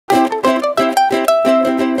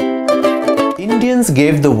Indians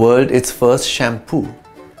gave the world its first shampoo.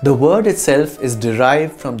 The word itself is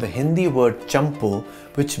derived from the Hindi word champo,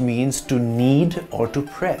 which means to knead or to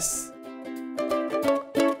press.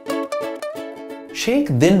 Sheikh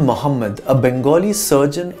Dean Mahomed, a Bengali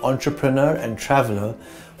surgeon, entrepreneur and traveller,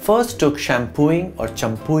 first took shampooing or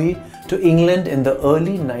champooi to England in the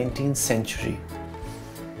early 19th century.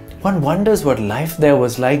 One wonders what life there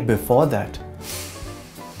was like before that.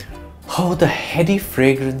 Oh, the heady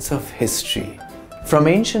fragrance of history. From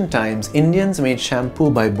ancient times, Indians made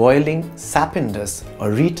shampoo by boiling Sapindus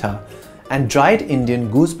or reetha and dried Indian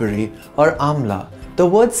gooseberry or amla. The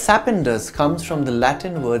word Sapindus comes from the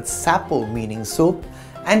Latin word sapo, meaning soap,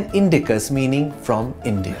 and indicus, meaning from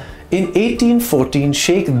India. In 1814,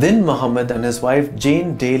 Sheikh Dean Mahomed and his wife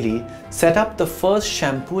Jane Daly set up the first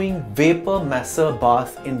shampooing vapor masser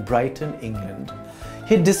bath in Brighton, England.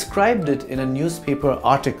 He described it in a newspaper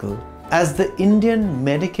article as the Indian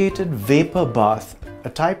medicated vapor bath, a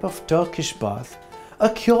type of Turkish bath, a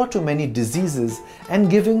cure to many diseases and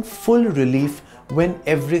giving full relief when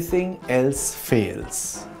everything else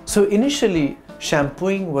fails. So initially,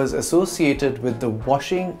 shampooing was associated with the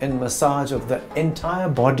washing and massage of the entire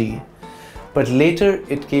body, but later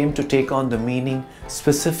it came to take on the meaning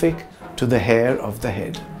specific to the hair of the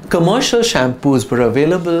head. Commercial shampoos were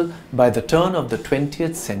available by the turn of the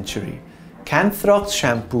 20th century. Canthrox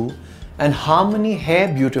shampoo and Harmony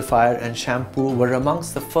hair beautifier and shampoo were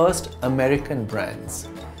amongst the first American brands.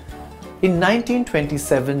 In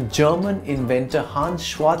 1927, German inventor Hans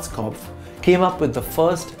Schwarzkopf came up with the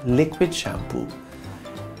first liquid shampoo.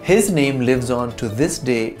 His name lives on to this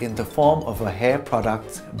day in the form of a hair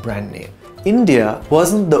product's brand name. India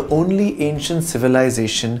wasn't the only ancient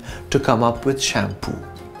civilization to come up with shampoo.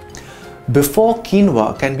 Before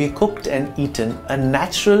quinoa can be cooked and eaten, a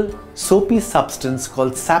natural soapy substance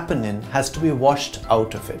called saponin has to be washed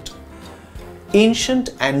out of it.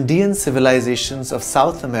 Ancient Andean civilizations of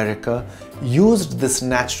South America used this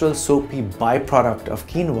natural soapy byproduct of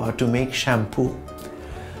quinoa to make shampoo.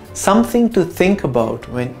 Something to think about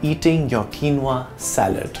when eating your quinoa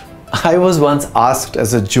salad. I was once asked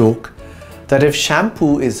as a joke that if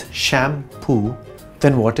shampoo is shampoo,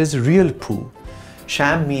 then what is real poo?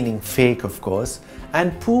 Sham meaning fake, of course,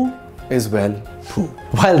 and poo is, well, poo.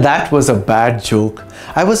 While that was a bad joke,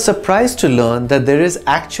 I was surprised to learn that there is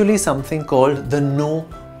actually something called the no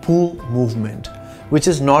poo movement, which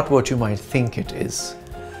is not what you might think it is.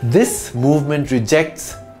 This movement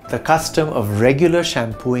rejects the custom of regular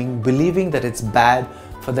shampooing, believing that it's bad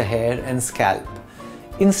for the hair and scalp.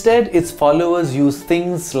 Instead, its followers use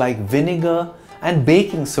things like vinegar and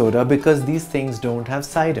baking soda because these things don't have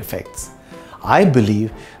side effects. I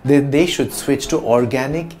believe that they should switch to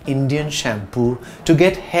organic Indian shampoo to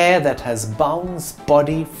get hair that has bounce,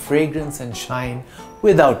 body, fragrance and shine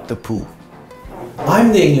without the poo.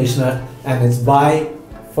 I'm the English Nut and it's bye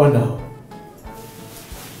for now.